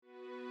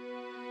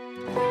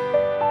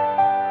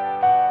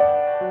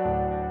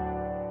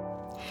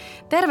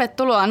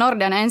Tervetuloa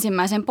Nordean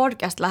ensimmäiseen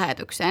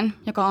podcast-lähetykseen,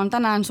 joka on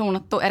tänään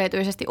suunnattu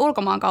erityisesti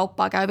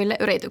ulkomaankauppaa käyville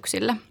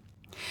yrityksille.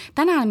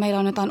 Tänään meillä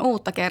on jotain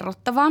uutta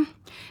kerrottavaa.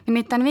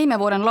 Nimittäin viime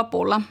vuoden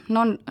lopulla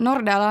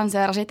Nordea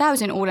lanseerasi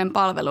täysin uuden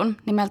palvelun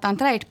nimeltään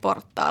Trade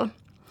Portal.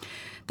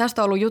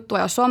 Tästä on ollut juttua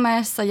jo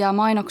somessa ja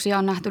mainoksia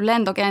on nähty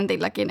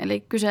lentokentilläkin,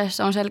 eli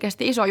kyseessä on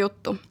selkeästi iso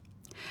juttu.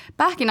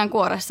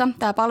 Pähkinänkuoressa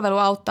tämä palvelu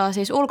auttaa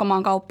siis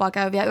ulkomaankauppaa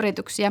käyviä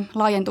yrityksiä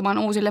laajentumaan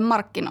uusille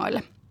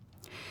markkinoille.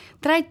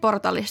 Trade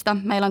Portalista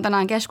meillä on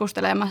tänään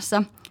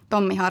keskustelemassa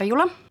Tommi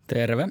Harjula.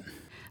 Terve.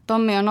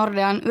 Tommi on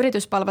Nordean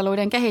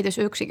yrityspalveluiden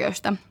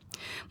kehitysyksiköstä.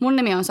 Mun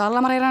nimi on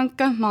Salla-Mari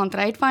Rönkkö, mä oon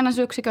Trade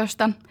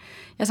Finance-yksiköstä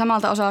ja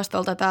samalta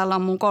osastolta täällä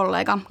on mun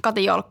kollega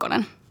Kati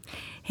Jolkkonen.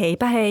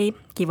 Heipä hei,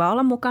 kiva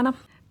olla mukana.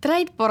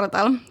 Trade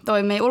Portal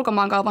toimii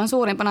ulkomaankaupan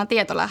suurimpana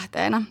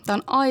tietolähteenä. Tämä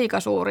on aika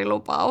suuri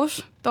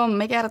lupaus.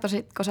 Tommi,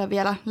 kertoisitko sä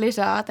vielä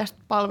lisää tästä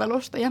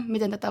palvelusta ja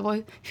miten tätä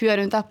voi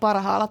hyödyntää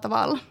parhaalla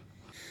tavalla?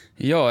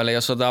 Joo, eli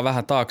jos otetaan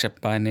vähän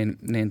taaksepäin, niin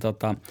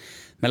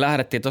me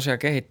lähdettiin tosiaan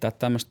kehittämään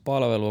tämmöistä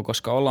palvelua,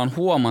 koska ollaan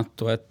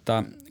huomattu,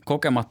 että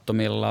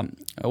kokemattomilla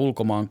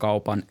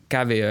ulkomaankaupan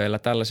kävijöillä,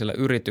 tällaisilla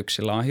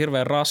yrityksillä on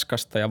hirveän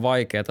raskasta ja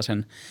vaikeaa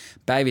sen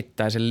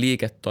päivittäisen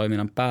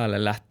liiketoiminnan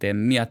päälle lähteä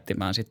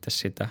miettimään sitten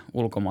sitä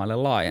ulkomaille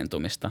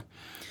laajentumista.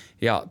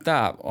 Ja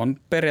tämä on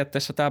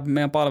periaatteessa tämä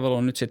meidän palvelu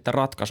on nyt sitten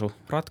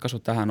ratkaisu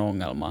tähän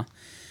ongelmaan.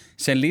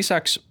 Sen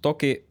lisäksi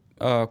toki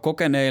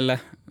kokeneille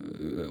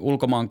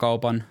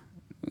ulkomaankaupan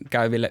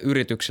käyville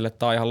yrityksille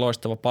tämä on ihan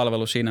loistava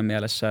palvelu siinä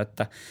mielessä,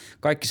 että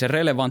kaikki se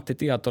relevantti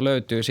tieto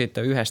löytyy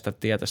siitä yhdestä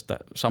tietystä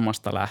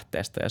samasta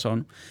lähteestä ja se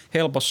on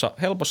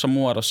helpossa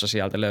muodossa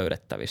sieltä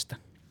löydettävistä.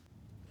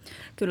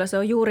 Kyllä se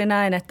on juuri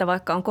näin, että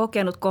vaikka on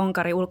kokenut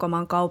konkari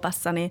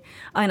ulkomaankaupassa, niin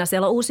aina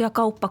siellä on uusia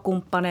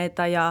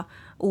kauppakumppaneita ja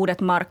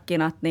uudet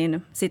markkinat,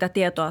 niin sitä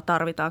tietoa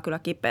tarvitaan kyllä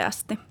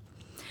kipeästi.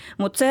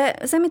 Mutta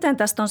se, miten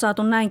tästä on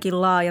saatu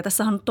näinkin laaja,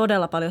 tässä on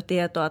todella paljon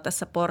tietoa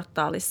tässä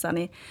portaalissa,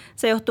 niin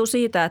se johtuu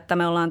siitä, että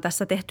me ollaan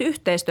tässä tehty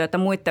yhteistyötä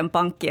muiden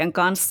pankkien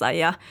kanssa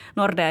ja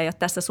Nordea ei ole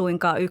tässä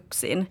suinkaan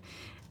yksin.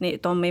 Niin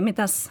Tommi,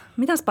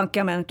 mitäs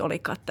pankkia meillä nyt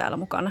olikaan täällä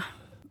mukana?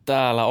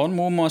 Täällä on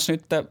muun muassa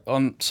nyt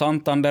on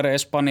Santander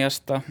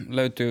Espanjasta,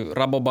 löytyy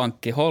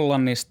Rabobankki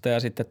Hollannista ja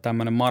sitten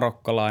tämmöinen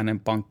marokkalainen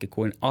pankki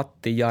kuin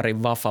Attijari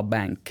Wafa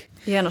Bank.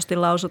 Hienosti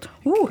lausut.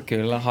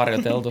 Kyllä,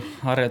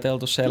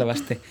 harjoiteltu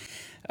selvästi.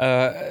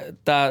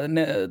 Tämä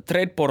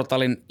Trade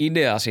Portalin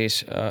idea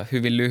siis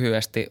hyvin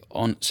lyhyesti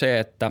on se,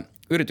 että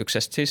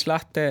yrityksestä siis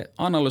lähtee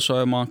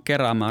analysoimaan,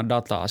 keräämään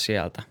dataa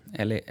sieltä.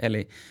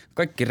 Eli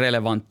kaikki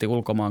relevantti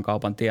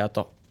ulkomaankaupan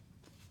tieto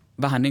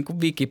vähän niin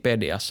kuin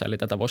Wikipediassa. Eli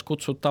tätä voisi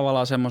kutsua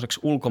tavallaan semmoiseksi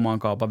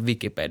ulkomaankaupan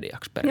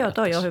Wikipediaksi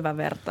periaatteessa. Joo, toi on hyvä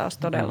vertaus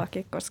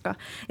todellakin.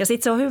 Ja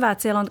sitten se on hyvä,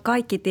 että siellä on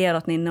kaikki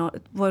tiedot, niin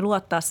voi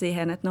luottaa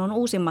siihen, että ne on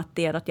uusimmat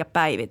tiedot ja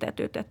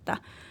päivitetyt, että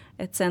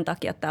sen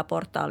takia tämä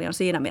portaali on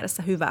siinä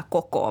mielessä hyvä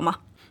kokooma.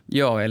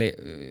 Joo, eli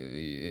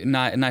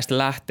näistä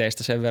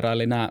lähteistä sen verran,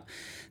 eli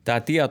tämä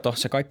tieto,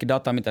 se kaikki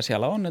data, mitä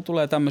siellä on, ne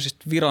tulee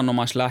tämmöisistä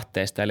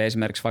viranomaislähteistä, eli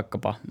esimerkiksi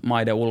vaikkapa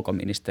maiden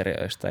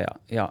ulkoministeriöistä.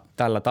 Ja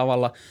tällä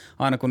tavalla,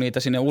 aina kun niitä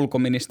sinne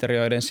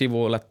ulkoministeriöiden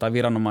sivuille tai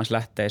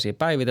viranomaislähteisiin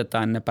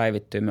päivitetään, niin ne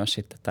päivittyy myös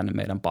sitten tänne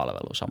meidän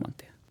palveluun saman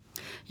tien.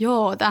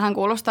 Joo, tämähän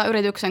kuulostaa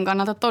yrityksen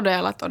kannalta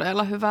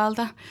todella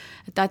hyvältä.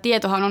 Tämä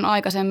tietohan on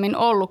aikaisemmin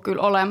ollut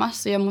kyllä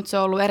olemassa, mutta se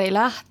on ollut eri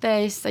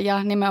lähteissä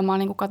ja nimenomaan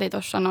niin kuin Kati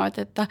tuossa sanoit,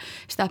 että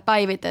sitä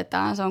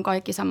päivitetään, se on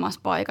kaikki samassa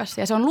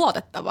paikassa ja se on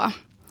luotettavaa.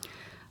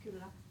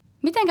 Kyllä.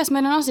 Mitenkäs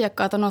meidän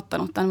asiakkaat on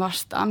ottanut tämän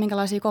vastaan?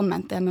 Minkälaisia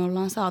kommentteja me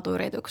ollaan saatu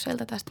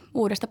yritykseltä tästä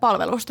uudesta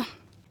palvelusta?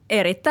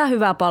 Erittäin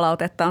hyvää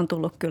palautetta on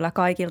tullut kyllä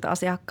kaikilta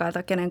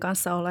asiakkailta, kenen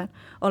kanssa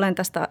olen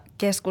tästä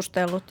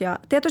keskustellut. Ja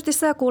tietysti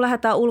se, kun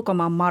lähdetään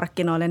ulkomaan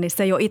markkinoille, niin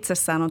se jo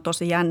itsessään on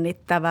tosi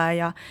jännittävää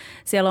ja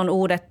siellä on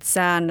uudet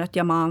säännöt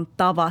ja maan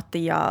tavat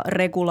ja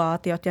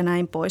regulaatiot ja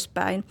näin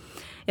poispäin.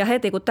 Ja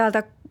heti kun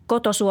täältä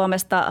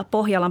koto-Suomesta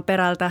Pohjolan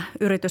perältä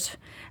yritys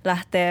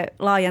lähtee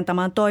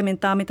laajentamaan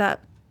toimintaa,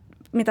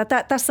 mitä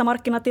tässä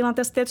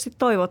markkinatilanteessa tietysti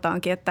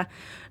toivotaankin, että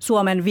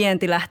Suomen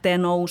vienti lähtee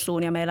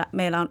nousuun ja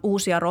meillä on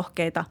uusia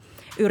rohkeita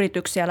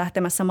yrityksiä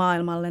lähtemässä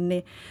maailmalle,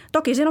 niin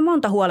toki siinä on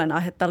monta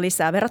huolenaihetta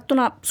lisää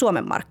verrattuna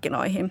Suomen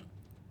markkinoihin.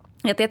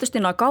 Ja tietysti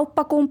nuo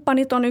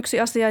kauppakumppanit on yksi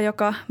asia,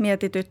 joka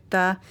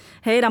mietityttää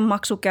heidän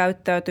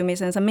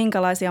maksukäyttäytymisensä,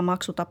 minkälaisia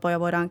maksutapoja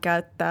voidaan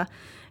käyttää.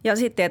 Ja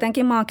sitten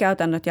tietenkin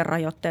maankäytännöt ja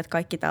rajoitteet,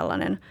 kaikki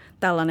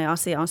tällainen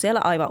asia on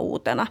siellä aivan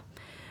uutena.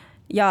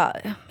 Ja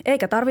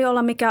eikä tarvitse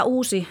olla mikään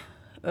uusi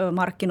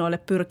markkinoille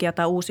pyrkiä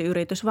tai uusi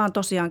yritys, vaan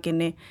tosiaankin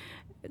niin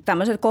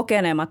tämmöiset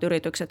kokeneemmat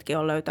yrityksetkin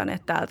on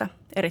löytäneet täältä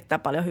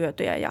erittäin paljon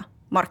hyötyjä ja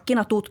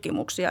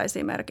markkinatutkimuksia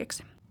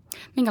esimerkiksi.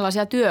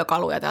 Minkälaisia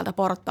työkaluja täältä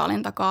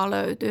portaalin takaa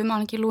löytyy? Mä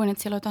ainakin luin,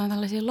 että siellä on jotain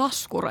tällaisia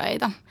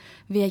laskureita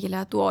viejille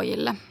ja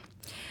tuojille.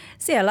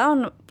 Siellä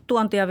on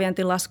tuonti- ja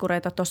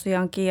vientilaskureita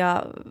tosiaankin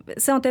ja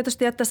se on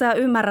tietysti, että sä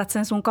ymmärrät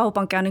sen sun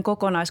kaupankäynnin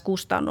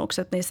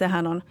kokonaiskustannukset, niin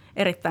sehän on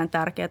erittäin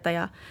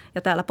tärkeää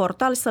ja täällä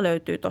portaalissa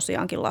löytyy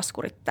tosiaankin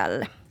laskurit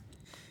tälle.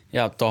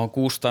 Ja tuohon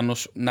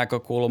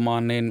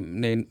kustannusnäkökulmaan,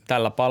 niin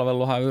tällä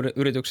palveluhan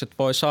yritykset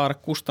voi saada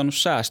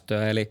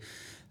kustannussäästöä,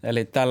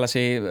 eli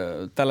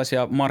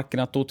tällaisia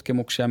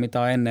markkinatutkimuksia,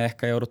 mitä on ennen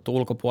ehkä jouduttu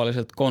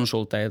ulkopuolisilta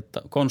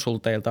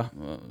konsulteilta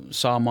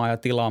saamaan ja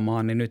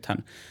tilaamaan, niin nythän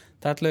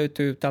täältä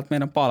löytyy täältä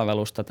meidän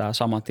palvelusta tämä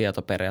sama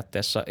tieto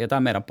periaatteessa. Ja tämä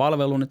meidän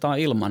palvelu, niin tämä on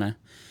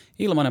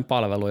ilmainen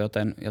palvelu,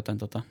 joten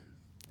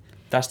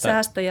tästä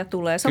säästöjä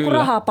tulee. Se on kuin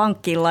rahaa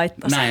pankkiin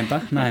laittaa.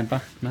 Näinpä.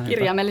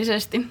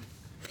 Kirjaimellisesti.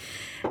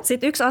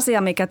 Sitten yksi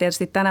asia, mikä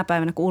tietysti tänä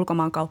päivänä, kun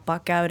ulkomaankauppaa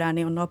käydään,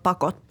 niin on nuo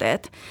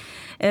pakotteet.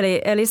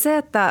 Eli se,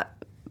 että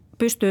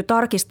pystyy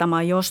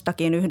tarkistamaan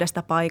jostakin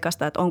yhdestä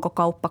paikasta, että onko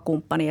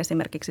kauppakumppani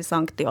esimerkiksi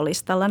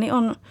sanktiolistalla, niin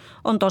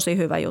on tosi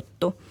hyvä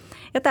juttu.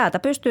 Ja täältä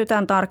pystyy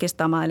tämän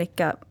tarkistamaan, eli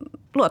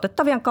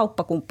luotettavien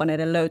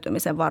kauppakumppaneiden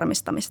löytymisen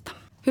varmistamista.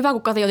 Hyvä,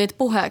 kun Kati otit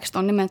puheeksi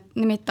on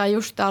nimittäin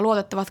just tämä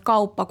luotettavat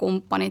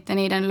kauppakumppanit ja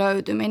niiden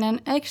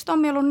löytyminen. Eikö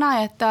Tommi ollut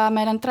näin, että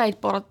meidän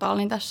Trade-portaali,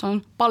 niin tässä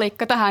on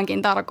palikka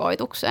tähänkin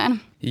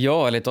tarkoitukseen?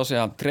 Joo, eli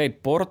tosiaan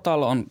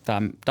Trade-portal on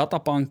tämä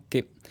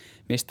datapankki,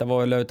 mistä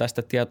voi löytää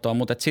sitä tietoa,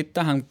 mutta sitten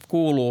tähän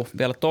kuuluu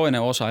vielä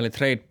toinen osa, eli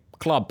Trade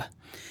Club.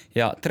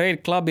 Ja Trade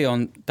Club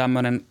on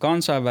tämmöinen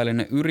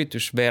kansainvälinen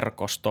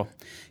yritysverkosto,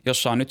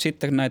 jossa on nyt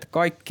sitten näitä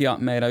kaikkia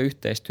meidän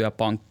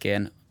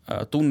yhteistyöpankkien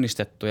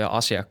tunnistettuja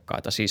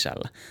asiakkaita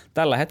sisällä.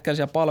 Tällä hetkellä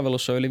siellä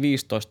palvelussa on yli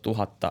 15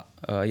 000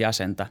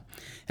 jäsentä.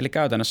 Eli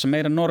käytännössä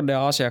meidän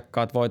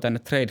Nordea-asiakkaat voi tänne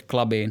Trade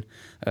Clubiin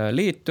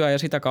liittyä ja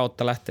sitä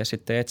kautta lähteä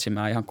sitten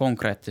etsimään ihan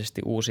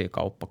konkreettisesti uusia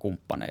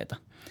kauppakumppaneita.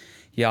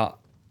 Ja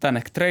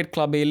tänne Trade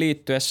Clubiin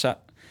liittyessä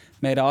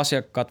meidän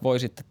asiakkaat voi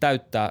sitten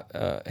täyttää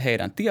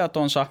heidän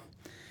tietonsa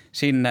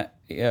sinne,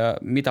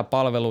 mitä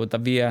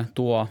palveluita vie,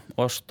 tuo,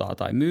 ostaa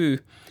tai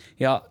myy.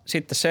 Ja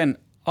sitten sen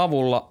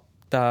avulla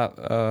tämä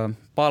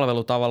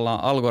palvelu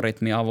tavallaan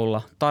algoritmin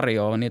avulla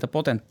tarjoaa niitä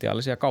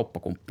potentiaalisia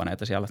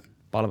kauppakumppaneita siellä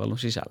palvelun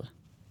sisällä.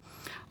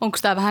 Onko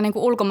tämä vähän niin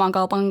kuin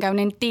ulkomaankaupan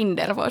käynnin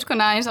Tinder, voisiko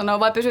näin sanoa,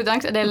 vai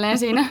pysytäänkö edelleen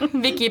siinä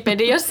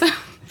Wikipediassa?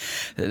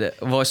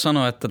 Voisi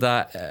sanoa, että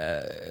tämä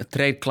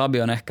Trade Club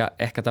on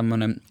ehkä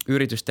tämmöinen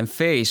yritysten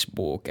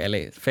Facebook,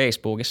 eli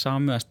Facebookissa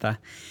on myös tämä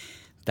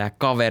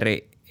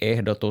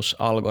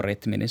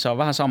kaveriehdotusalgoritmi, niin se on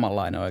vähän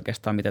samanlainen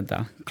oikeastaan, miten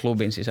tämä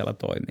klubin sisällä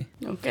toimii.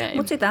 Okay.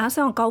 Mutta sitähän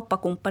se on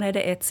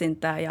kauppakumppaneiden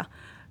etsintää ja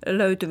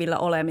löytyvillä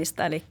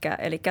olemista, eli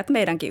että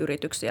meidänkin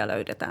yrityksiä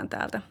löydetään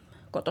täältä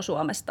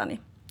koto-Suomesta, niin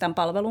tämän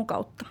palvelun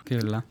kautta.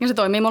 Kyllä. Ja se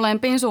toimii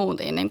molempiin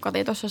suuntiin, niin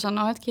Kati tuossa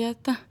sanoitkin,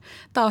 että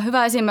tämä on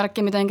hyvä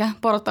esimerkki, miten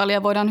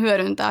portaalia voidaan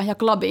hyödyntää ja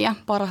klubia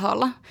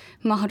parhaalla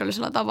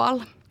mahdollisella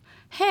tavalla.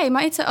 Hei,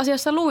 mä itse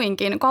asiassa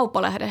luinkin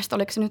Kauppalehdestä,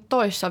 oliko se nyt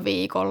toissa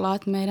viikolla,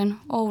 että meidän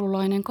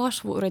oululainen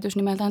kasvuyritys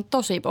nimeltään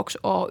Tosibox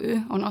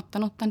Oy on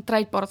ottanut tämän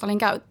Trade-portaalin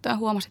käyttöön.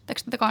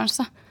 Huomasitteko tätä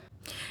kanssa?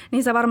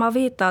 Niin sä varmaan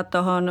viittaat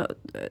tuohon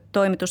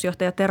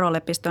toimitusjohtaja Tero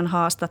Lepistön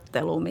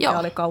haastatteluun, mikä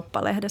oli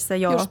Kauppalehdessä.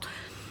 Joo. Just.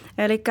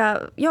 Eli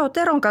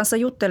Teron kanssa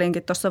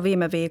juttelinkin tuossa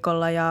viime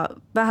viikolla ja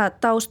vähän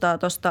taustaa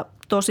tuosta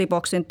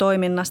Tosiboxin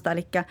toiminnasta.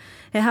 Eli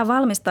hehän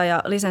valmistaa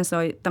ja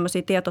lisensoi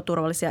tämmöisiä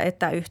tietoturvallisia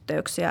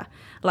etäyhteyksiä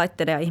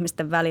laitteiden ja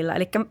ihmisten välillä.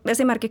 Eli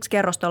esimerkiksi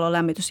kerrostalon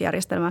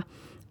lämmitysjärjestelmä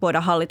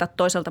voidaan hallita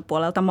toiselta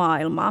puolelta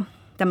maailmaa,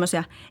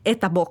 tämmöisiä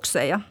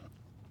etäbokseja.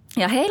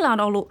 Ja heillä on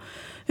ollut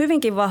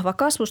hyvinkin vahva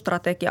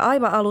kasvustrategia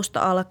aivan alusta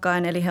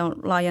alkaen, eli he on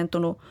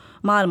laajentunut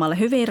maailmalle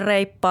hyvin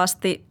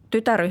reippaasti.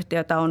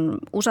 Tytäryhtiöitä on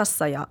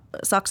USAssa ja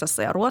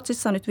Saksassa ja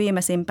Ruotsissa nyt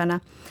viimeisimpänä.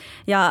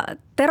 Ja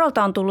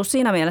Terolta on tullut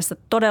siinä mielessä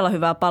todella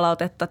hyvää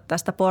palautetta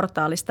tästä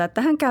portaalista,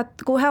 että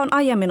kun hän on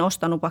aiemmin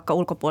ostanut vaikka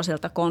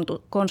ulkopuoliselta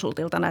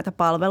konsultilta näitä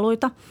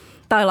palveluita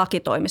tai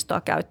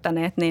lakitoimistoa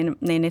käyttäneet, niin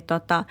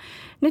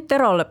nyt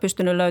Terolle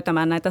pystynyt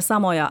löytämään näitä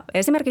samoja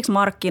esimerkiksi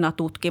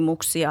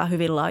markkinatutkimuksia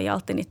hyvin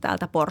laajalti niin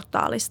täältä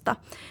portaalista.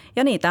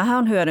 Ja niitä hän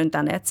on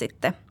hyödyntäneet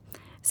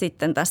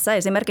sitten tässä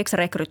esimerkiksi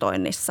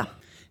rekrytoinnissa.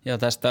 Ja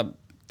tästä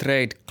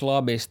Trade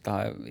Clubista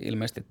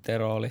ilmeisesti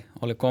Tero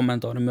oli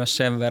kommentoinut myös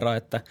sen verran,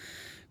 että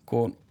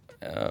kun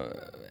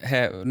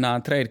nämä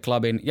Trade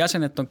Clubin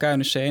jäsenet on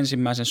käynyt sen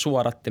ensimmäisen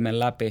suodattimen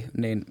läpi,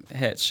 niin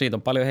siitä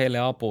on paljon heille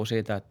apua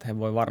siitä, että he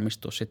voi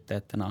varmistua sitten,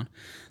 että nämä on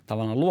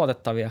tavallaan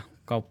luotettavia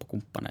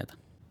kauppakumppaneita.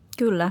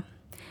 Kyllä,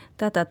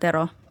 tätä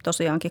Tero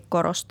tosiaankin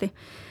korosti.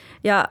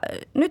 Ja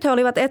nyt he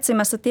olivat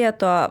etsimässä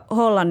tietoa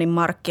Hollannin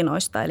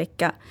markkinoista, eli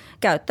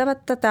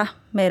käyttävät tätä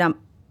meidän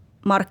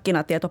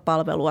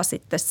markkinatietopalvelua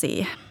sitten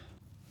siihen.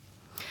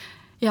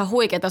 Ihan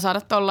huikeaa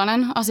saada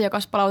tuollainen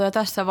asiakaspalaute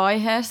tässä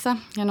vaiheessa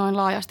ja noin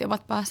laajasti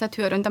ovat päässeet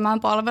hyödyntämään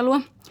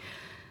palvelua.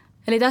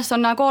 Eli tässä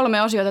on nämä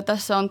 3 osiota.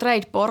 Tässä on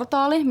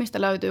Trade-portaali,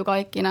 mistä löytyy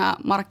kaikki nämä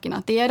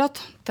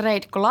markkinatiedot.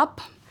 Trade Club,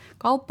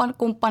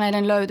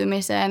 kauppakumppaneiden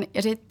löytymiseen.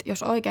 Ja sitten,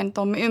 jos oikein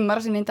Tommi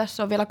ymmärsi, niin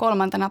tässä on vielä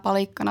 3.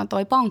 palikkana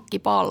toi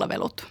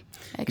pankkipalvelut.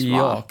 eikö vaan?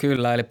 Joo,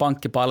 kyllä. Eli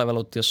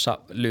pankkipalvelut, jossa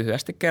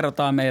lyhyesti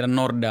kerrotaan meidän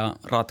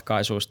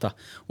Nordea-ratkaisuista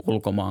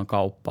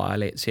ulkomaankauppaa.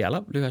 Eli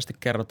siellä lyhyesti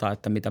kerrotaan,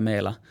 että mitä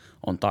meillä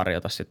on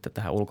tarjota sitten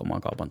tähän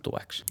ulkomaankaupan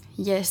tueksi.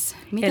 Yes.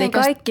 Eli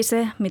kaikki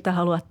se, mitä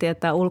haluat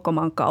tietää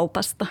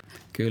ulkomaankaupasta.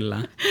 Kyllä.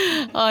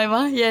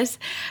 Aivan, yes.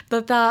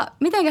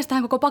 Mitenkäs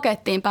tähän koko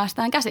pakettiin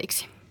päästään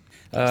käsiksi?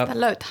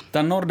 Löytää?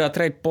 Tämän Nordea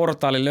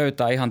Trade-portaali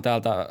löytää ihan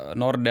täältä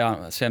Nordea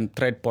sen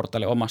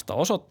Trade-portaalin omasta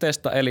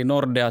osoitteesta, eli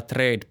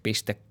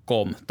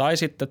nordeatrade.com tai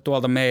sitten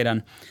tuolta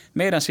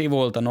meidän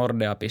sivuilta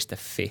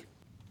nordea.fi.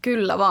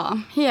 Kyllä vaan.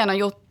 Hieno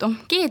juttu.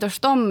 Kiitos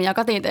Tommi ja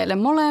Kati teille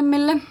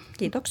molemmille.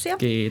 Kiitoksia.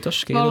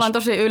 Kiitos. Me ollaan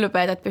tosi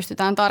ylpeitä, että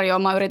pystytään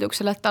tarjoamaan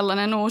yritykselle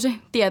tällainen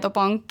uusi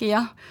tietopankki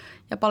ja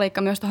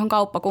palikka myös tuohon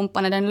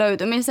kauppakumppaneiden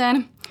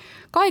löytymiseen.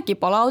 Kaikki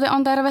palaute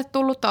on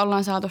tervetullutta,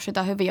 ollaan saatu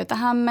sitä hyvin jo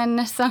tähän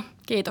mennessä.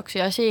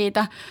 Kiitoksia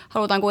siitä.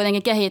 Halutaan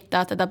kuitenkin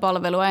kehittää tätä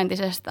palvelua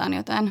entisestään,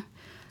 joten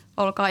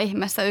olkaa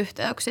ihmeessä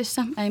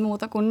yhteyksissä. Ei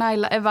muuta kuin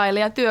näillä eväillä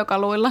ja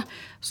työkaluilla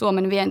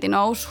Suomen vienti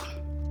nousuun.